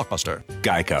Hollywood blockbuster.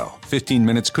 Geico. 15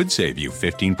 minutes could save you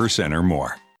 15% or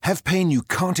more. Have pain you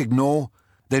can't ignore?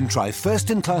 Then try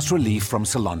first-in-class relief from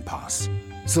Salonpas.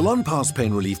 Salonpas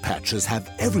pain relief patches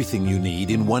have everything you need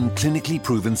in one clinically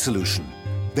proven solution.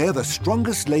 They're the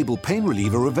strongest label pain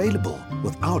reliever available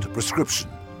without a prescription,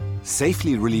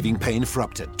 safely relieving pain for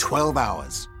up to 12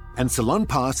 hours. And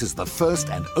Salonpas is the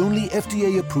first and only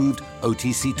FDA-approved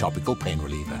OTC topical pain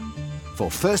reliever.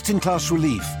 For first-in-class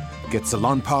relief, get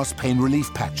Salonpas pain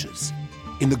relief patches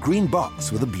in the green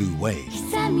box with a blue wave.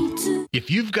 If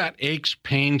you've got aches,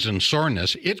 pains, and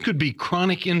soreness, it could be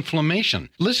chronic inflammation.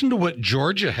 Listen to what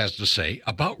Georgia has to say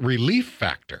about Relief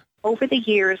Factor. Over the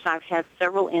years, I've had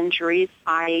several injuries.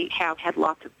 I have had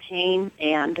lots of pain,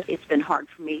 and it's been hard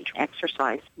for me to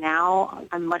exercise. Now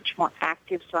I'm much more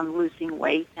active, so I'm losing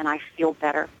weight, and I feel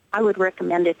better. I would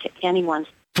recommend it to anyone.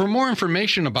 For more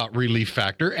information about Relief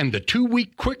Factor and the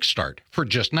 2-week quick start for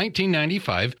just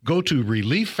 $19.95, go to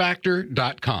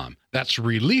ReliefFactor.com. That's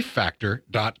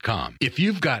ReliefFactor.com. If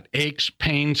you've got aches,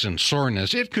 pains, and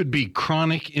soreness, it could be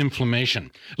chronic inflammation.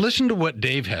 Listen to what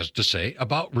Dave has to say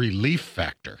about Relief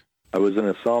Factor. I was in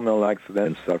a sawmill accident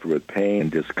and suffered with pain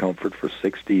and discomfort for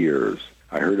 60 years.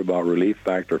 I heard about Relief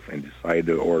Factor and decided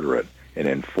to order it. And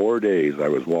in 4 days, I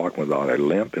was walking without a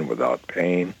limp and without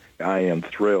pain. I am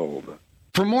thrilled.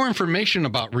 For more information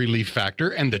about Relief Factor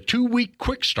and the 2-week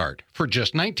quick start for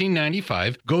just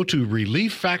 $19.95, go to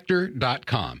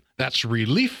ReliefFactor.com. That's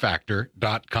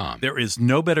ReliefFactor.com. There is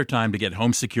no better time to get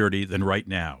home security than right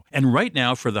now. And right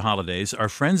now, for the holidays, our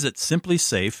friends at Simply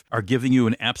Safe are giving you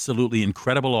an absolutely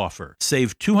incredible offer.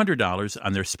 Save $200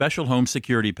 on their special home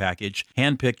security package,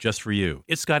 handpicked just for you.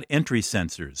 It's got entry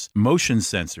sensors, motion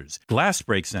sensors, glass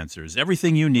break sensors,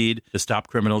 everything you need to stop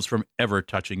criminals from ever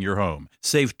touching your home.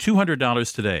 Save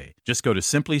 $200 today. Just go to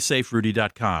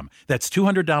SimplySafeRudy.com. That's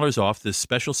 $200 off this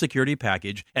special security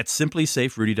package at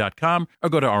SimplySafeRudy.com, or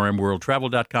go to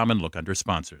rmworldtravel.com and look under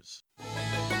sponsors.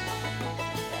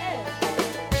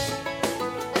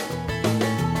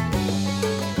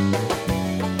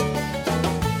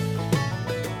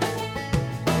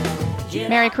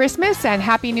 Merry Christmas and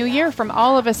Happy New Year from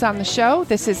all of us on the show.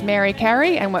 This is Mary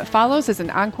Carey, and what follows is an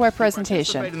encore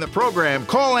presentation. In the program,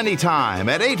 call anytime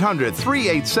at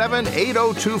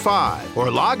 800-387-8025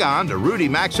 or log on to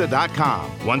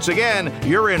rudymaxa.com. Once again,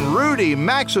 you're in Rudy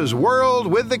Maxa's world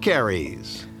with the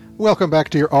Careys. Welcome back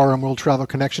to your RM World Travel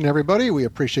Connection, everybody. We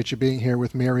appreciate you being here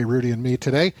with Mary, Rudy, and me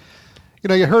today. You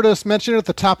know, you heard us mention it at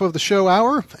the top of the show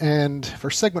hour, and for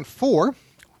segment 4,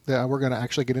 we're going to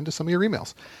actually get into some of your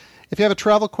emails. If you have a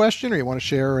travel question or you want to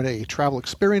share a travel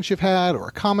experience you've had or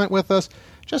a comment with us,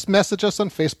 just message us on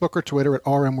Facebook or Twitter at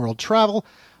RM World Travel,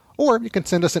 or you can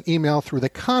send us an email through the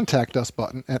Contact Us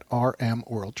button at RM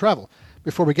World Travel.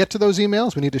 Before we get to those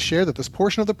emails, we need to share that this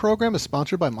portion of the program is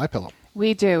sponsored by MyPillow.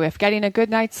 We do. If getting a good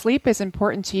night's sleep is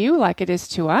important to you like it is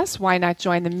to us, why not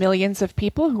join the millions of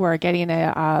people who are getting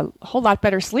a whole lot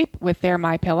better sleep with their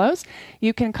MyPillows?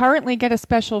 You can currently get a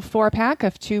special 4-pack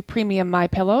of 2 premium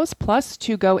MyPillows plus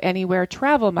 2 Go Anywhere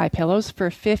travel MyPillows for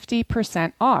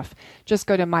 50% off. Just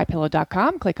go to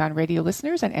MyPillow.com, click on Radio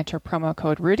Listeners, and enter promo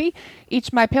code Rudy.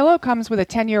 Each MyPillow comes with a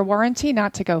 10-year warranty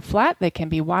not to go flat. They can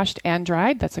be washed and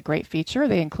dried. That's a great feature.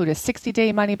 They include a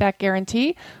 60-day money-back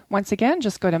guarantee. Once again,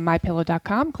 just go to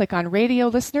MyPillow.com, click on Radio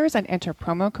Listeners, and enter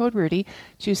promo code Rudy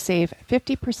to save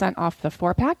 50% off the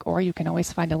 4-pack, or you can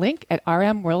always find a link at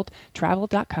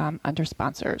rmworldtravel.com under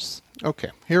sponsors.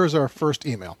 Okay, here is our first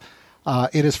email.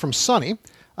 It is from Sunny,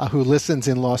 who listens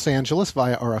in Los Angeles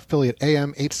via our affiliate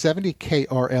AM 870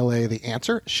 KRLA The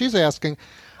Answer. She's asking,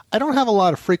 I don't have a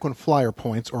lot of frequent flyer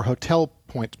points or hotel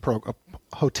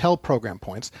program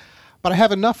points, but I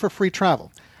have enough for free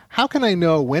travel. How can I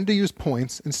know when to use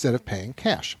points instead of paying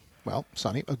cash? Well,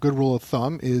 Sonny, a good rule of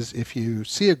thumb is if you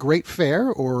see a great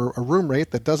fare or a room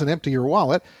rate that doesn't empty your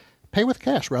wallet, pay with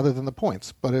cash rather than the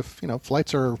points. But if,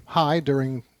 flights are high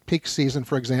during peak season,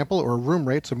 for example, or room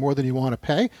rates are more than you want to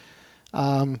pay,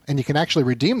 and you can actually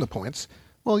redeem the points,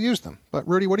 well, use them. But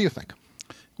Rudy, what do you think?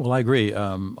 Well, I agree.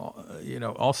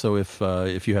 Also,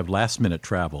 if you have last-minute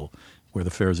travel where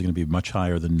the fares are going to be much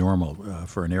higher than normal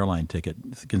for an airline ticket,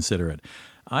 consider it.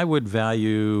 I would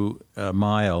value a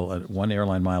mile. One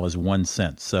airline mile is 1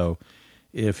 cent. So,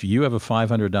 if you have a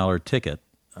 $500 ticket,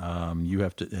 you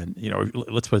have to. And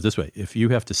let's put it this way: if you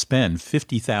have to spend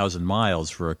 50,000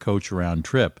 miles for a coach round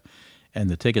trip, and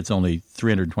the ticket's only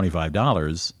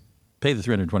 $325. Pay the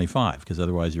 $325 because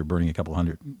otherwise you're burning a couple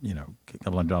hundred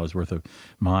dollars worth of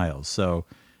miles. So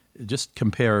just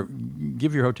compare,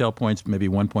 give your hotel points maybe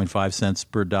 1.5 cents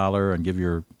per dollar and give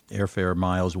your airfare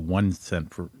miles 1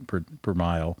 cent per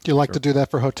mile. Do you like to do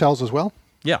that for hotels as well?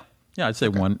 Yeah, I'd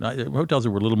say hotels are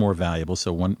a little more valuable,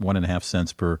 so 1.5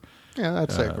 cents per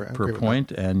I'd say per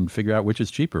point, and figure out which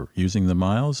is cheaper, using the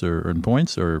miles or in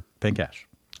points or paying cash.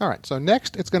 All right, so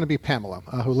next it's going to be Pamela,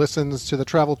 who listens to the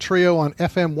Travel Trio on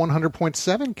FM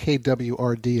 100.7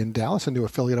 KWRD in Dallas, a new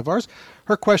affiliate of ours.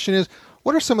 Her question is,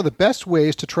 what are some of the best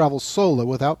ways to travel solo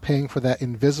without paying for that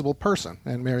invisible person?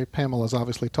 And Mary, Pamela is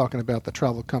obviously talking about the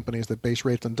travel companies that base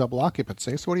rates on double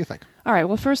occupancy. So what do you think? All right.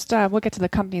 Well, first, we'll get to the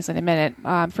companies in a minute.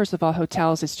 First of all,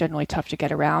 hotels is generally tough to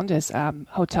get around, as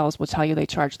hotels will tell you they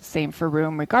charge the same for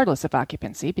room regardless of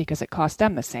occupancy because it costs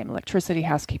them the same, electricity,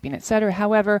 housekeeping, etc.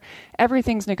 However,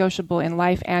 everything's negotiable in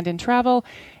life and in travel.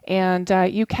 And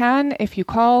you can, if you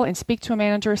call and speak to a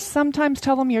manager, sometimes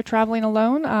tell them you're traveling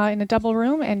alone in a double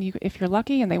room. And if you're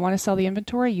lucky and they want to sell the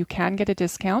inventory, you can get a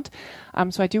discount.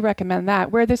 So I do recommend that.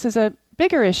 Where this is a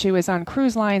bigger issue is on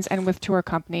cruise lines and with tour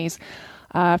companies.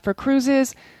 For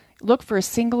cruises, look for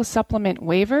single supplement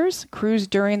waivers. Cruise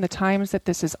during the times that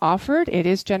this is offered. It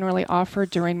is generally offered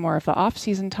during more of the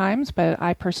off-season times, but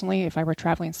I personally, if I were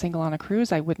traveling single on a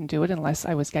cruise, I wouldn't do it unless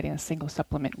I was getting a single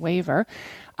supplement waiver.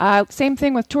 Same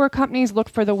thing with tour companies. Look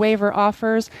for the waiver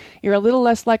offers. You're a little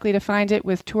less likely to find it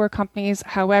with tour companies.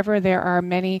 However, there are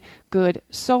many good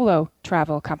solo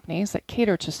travel companies that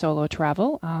cater to solo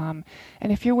travel. And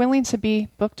if you're willing to be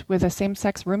booked with a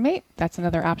same-sex roommate, that's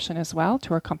another option as well.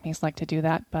 Tour companies like to do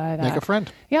that. But make a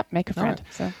friend. Yep, make a friend.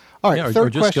 All right, or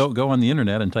just go on the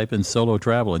internet and type in solo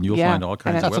travel, and you'll find all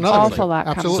kinds of websites. That's another awful lot.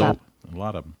 Absolutely. A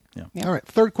lot of them. Yeah. All right.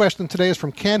 Third question today is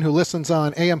from Ken, who listens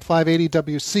on AM 580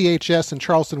 WCHS in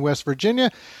Charleston, West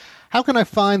Virginia. How can I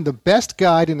find the best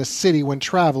guide in a city when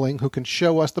traveling who can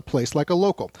show us the place like a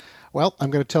local? Well,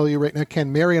 I'm going to tell you right now,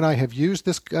 Ken, Mary and I have used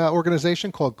this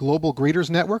organization called Global Greeters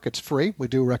Network. It's free. We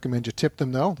do recommend you tip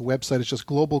them, though. The website is just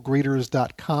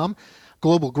globalgreeters.com.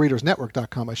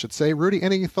 globalgreetersnetwork.com, I should say. Rudy,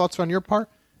 any thoughts on your part?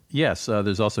 Yes,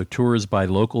 there's also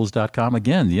toursbylocals.com.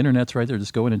 Again, the internet's right there.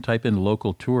 Just go in and type in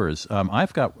local tours.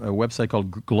 I've got a website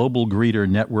called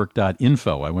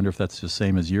globalgreeternetwork.info. I wonder if that's the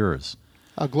same as yours.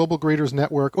 Global Greeters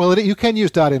Network. Well, you can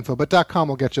use .info, but .com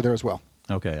will get you there as well.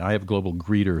 Okay, I have Global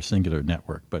Greeter Singular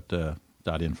Network, but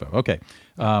 .info. Okay,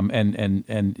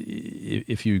 and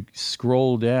if you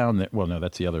scroll down, well, no,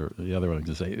 that's the other one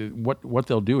to say. What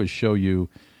they'll do is show you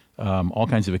all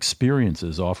kinds of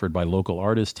experiences offered by local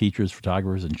artists, teachers,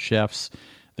 photographers, and chefs.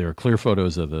 There are clear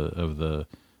photos of the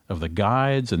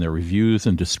guides, and their reviews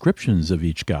and descriptions of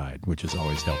each guide, which is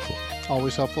always helpful.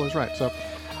 Always helpful is right. So,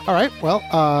 all right. Well,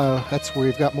 that's where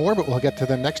we've got more, but we'll get to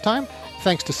them next time.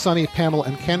 Thanks to Sonny, Pamela,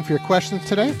 and Ken for your questions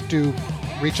today. Do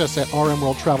reach us at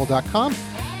rmworldtravel.com.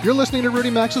 You're listening to Rudy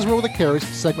Max's World with the Carries.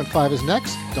 Segment 5 is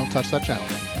next. Don't touch that channel.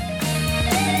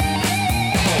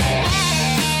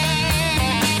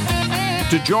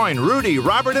 To join Rudy,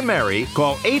 Robert, and Mary,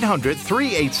 call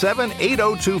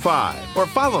 800-387-8025 or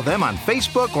follow them on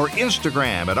Facebook or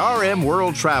Instagram at RM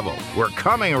World Travel. We're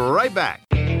coming right back.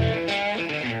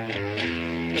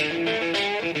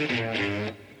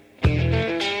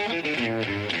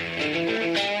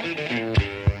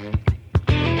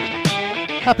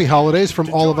 Happy holidays from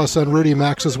all of us on Rudy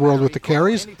Max's World with the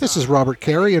Carries. This is Robert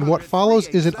Carey, and what follows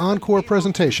is an encore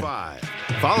presentation.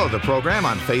 Follow the program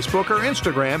on Facebook or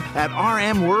Instagram at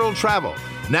RM World Travel.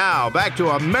 Now, back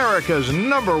to America's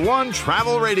 #1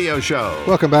 travel radio show.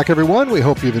 Welcome back, everyone. We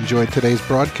hope you've enjoyed today's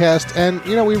broadcast, and,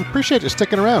 we appreciate you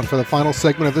sticking around for the final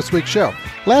segment of this week's show.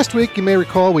 Last week, you may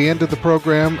recall, we ended the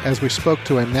program as we spoke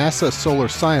to a NASA solar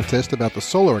scientist about the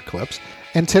solar eclipse.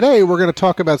 And today we're going to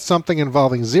talk about something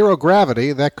involving zero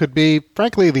gravity that could be,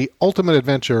 frankly, the ultimate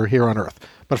adventure here on Earth.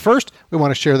 But first, we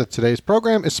want to share that today's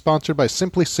program is sponsored by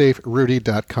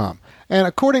SimplySafeRudy.com. And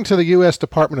according to the U.S.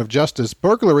 Department of Justice,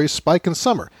 burglaries spike in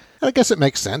summer. And I guess it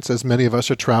makes sense, as many of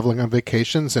us are traveling on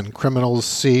vacations and criminals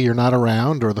see you're not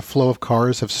around or the flow of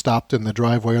cars have stopped in the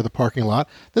driveway or the parking lot.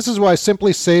 This is why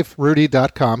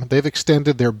SimplySafeRudy.com, they've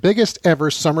extended their biggest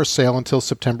ever summer sale until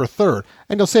September 3rd,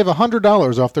 and you'll save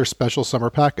 $100 off their special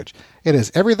summer package. It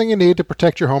has everything you need to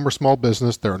protect your home or small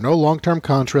business. There are no long-term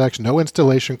contracts, no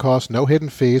installation costs, no hidden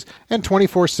fees, and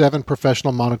 24/7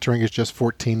 professional monitoring is just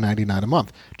 $14.99 a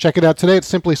month. Check it out today at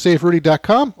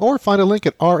SimplySafeRudy.com or find a link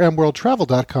at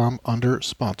rmworldtravel.com under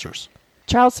sponsors.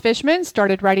 Charles Fishman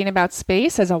started writing about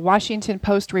space as a Washington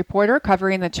Post reporter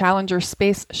covering the Challenger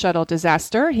space shuttle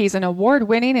disaster. He's an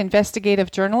award-winning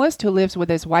investigative journalist who lives with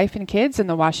his wife and kids in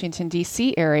the Washington,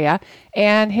 D.C. area.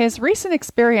 And his recent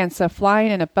experience of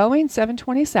flying in a Boeing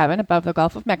 727 above the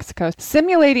Gulf of Mexico,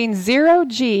 simulating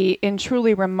zero-G in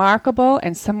truly remarkable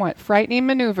and somewhat frightening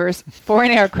maneuvers for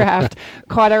an aircraft,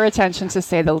 caught our attention, to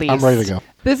say the least. I'm ready to go.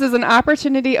 This is an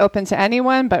opportunity open to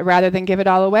anyone, but rather than give it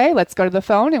all away, let's go to the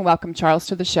phone and welcome Charles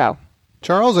to the show.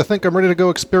 Charles, I think I'm ready to go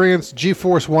experience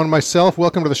G-Force One myself.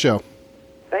 Welcome to the show.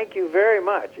 Thank you very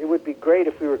much. It would be great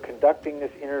if we were conducting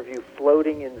this interview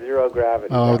floating in zero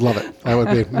gravity. Oh, I would love it. I would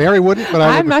be. Mary wouldn't, but I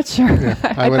would. I'm not sure. Yeah,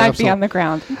 I would might absolutely be on the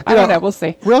ground. I don't know. We'll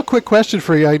see. Real quick question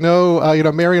for you. I know,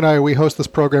 Mary and I, we host this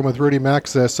program with Rudy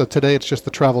Maxis, so today it's just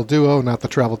the travel duo, not the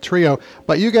travel trio.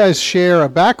 But you guys share a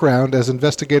background as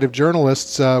investigative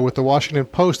journalists with the Washington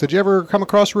Post. Did you ever come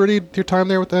across, Rudy, your time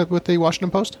there with the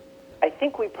Washington Post? I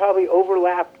think we probably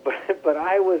overlapped, but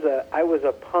I was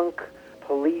a punk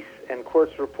police and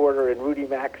courts reporter, and Rudy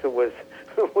Maxa was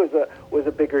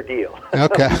a bigger deal.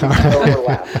 Okay. All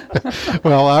right.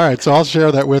 Well, all right. So I'll share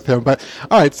that with him. But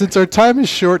all right, since our time is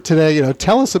short today,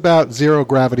 tell us about Zero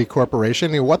Gravity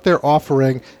Corporation, what they're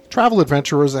offering travel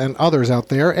adventurers and others out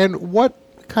there, and what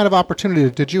kind of opportunity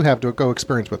did you have to go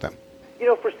experience with them?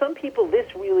 For some people, this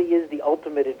really is the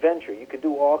ultimate adventure. You can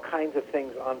do all kinds of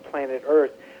things on planet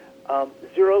Earth.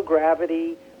 Zero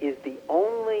Gravity is the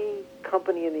only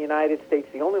company in the United States,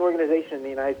 the only organization in the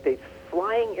United States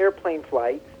flying airplane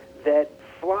flights that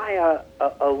fly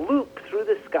a loop through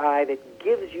the sky that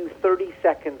gives you 30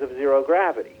 seconds of zero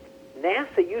gravity.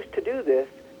 NASA used to do this.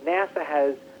 NASA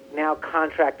has now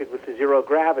contracted with the Zero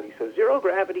Gravity. So Zero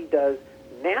Gravity does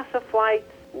NASA flights,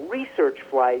 research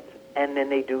flights, and then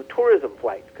they do tourism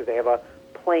flights because they have a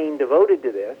plane devoted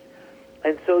to this.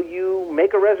 And so you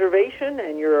make a reservation,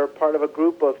 and you're part of a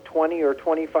group of 20 or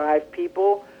 25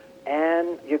 people,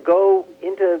 and you go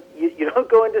into, you don't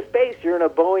go into space. You're in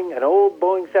an old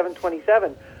Boeing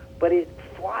 727, but it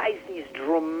flies these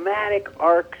dramatic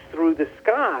arcs through the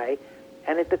sky,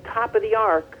 and at the top of the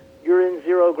arc, you're in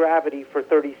zero gravity for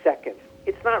 30 seconds.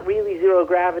 It's not really zero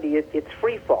gravity. It's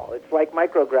free fall. It's like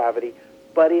microgravity,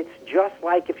 but it's just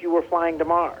like if you were flying to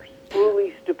Mars.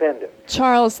 Truly stupendous.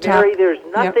 Charles, Mary, there's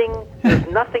nothing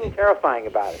terrifying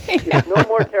about it. It's no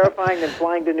more terrifying than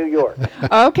flying to New York.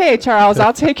 Okay, Charles,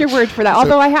 I'll take your word for that,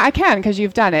 although I can because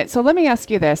you've done it. So let me ask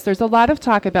you this. There's a lot of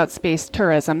talk about space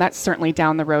tourism. That's certainly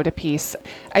down the road a piece.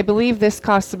 I believe this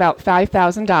costs about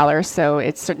 $5,000, so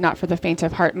it's not for the faint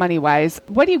of heart money-wise.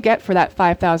 What do you get for that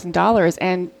 $5,000,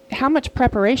 and how much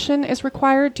preparation is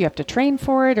required? Do you have to train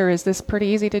for it, or is this pretty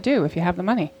easy to do if you have the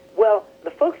money? Well,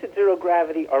 the folks at Zero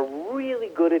Gravity are really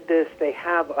good at this. They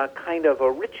have a kind of a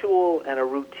ritual and a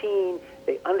routine.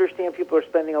 They understand people are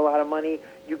spending a lot of money.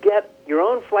 You get your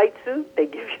own flight suit. They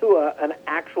give you an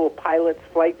actual pilot's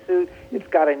flight suit. It's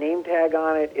got a name tag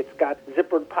on it. It's got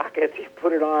zippered pockets. You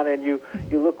put it on, and you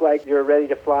look like you're ready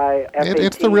to fly F-18.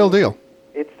 It's the real deal.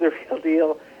 It's the real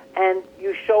deal. And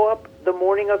you show up the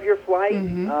morning of your flight.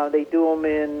 Mm-hmm. They do them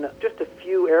in just a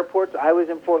few airports. I was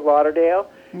in Fort Lauderdale.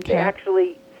 Okay. They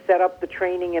actually set up the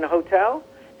training in a hotel.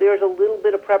 There's a little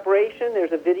bit of preparation.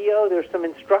 There's a video. There's some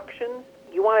instructions.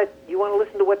 You want to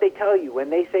listen to what they tell you. When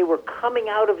they say we're coming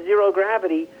out of zero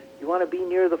gravity, you want to be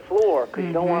near the floor because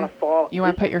you don't want to fall. You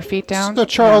want to put your feet down? So,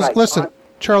 Charles, listen.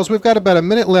 Charles, we've got about a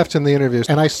minute left in the interview,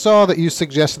 and I saw that you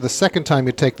suggested the second time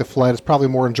you take the flight is probably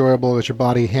more enjoyable as your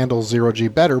body handles zero-G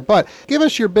better, but give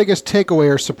us your biggest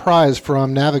takeaway or surprise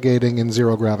from navigating in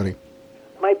zero gravity.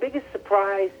 My biggest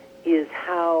surprise is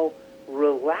how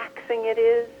relaxing it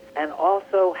is and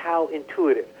also how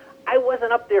intuitive. I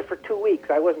wasn't up there for 2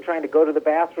 weeks. I wasn't trying to go to the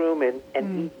bathroom and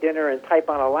eat dinner and type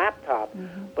on a laptop.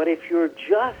 Mm-hmm. But if you're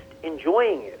just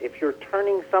enjoying it, if you're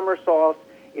turning somersaults,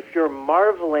 if you're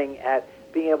marveling at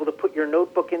being able to put your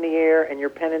notebook in the air and your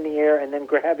pen in the air and then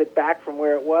grab it back from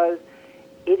where it was,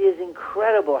 it is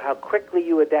incredible how quickly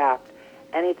you adapt.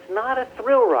 And it's not a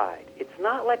thrill ride. It's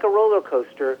not like a roller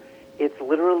coaster. It's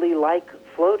literally like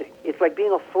floating. It's like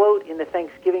being afloat in the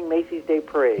Thanksgiving Macy's Day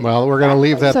Parade. Well, we're going to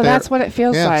leave that so there. that's what it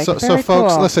feels like. So Very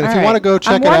folks, cool. listen, if All you right. want to go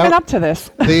check I'm it out. warming up to this.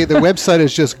 the website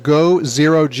is just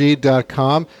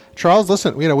go0g.com. Charles,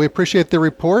 listen, we appreciate the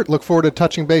report. Look forward to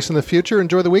touching base in the future.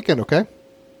 Enjoy the weekend, okay?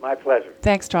 My pleasure.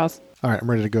 Thanks, Charles. All right, I'm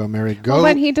ready to go, Mary. Go. Well,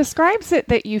 when he describes it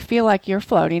that you feel like you're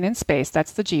floating in space,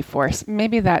 that's the G-force.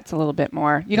 Maybe that's a little bit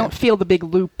more. You don't feel the big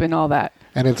loop and all that.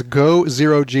 And it's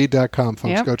go0g.com,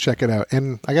 folks. Yep. Go check it out.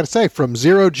 And I got to say, from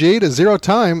 0G to zero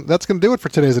time, that's going to do it for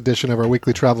today's edition of our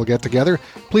weekly travel get-together.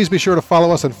 Please be sure to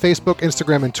follow us on Facebook,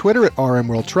 Instagram, and Twitter at RM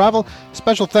World Travel.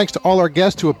 Special thanks to all our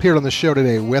guests who appeared on the show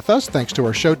today with us. Thanks to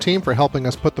our show team for helping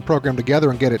us put the program together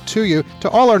and get it to you. To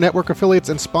all our network affiliates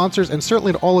and sponsors, and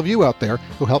certainly to all of you out there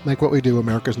who help make what we do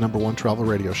America's #1 travel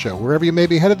radio show. Wherever you may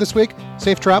be headed this week,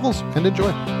 safe travels and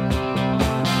enjoy.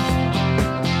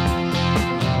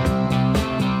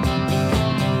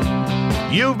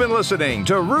 You've been listening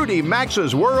to Rudy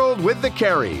Maxa's World with the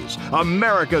Carries,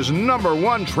 America's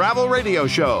 #1 travel radio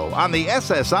show on the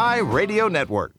SSI Radio Network.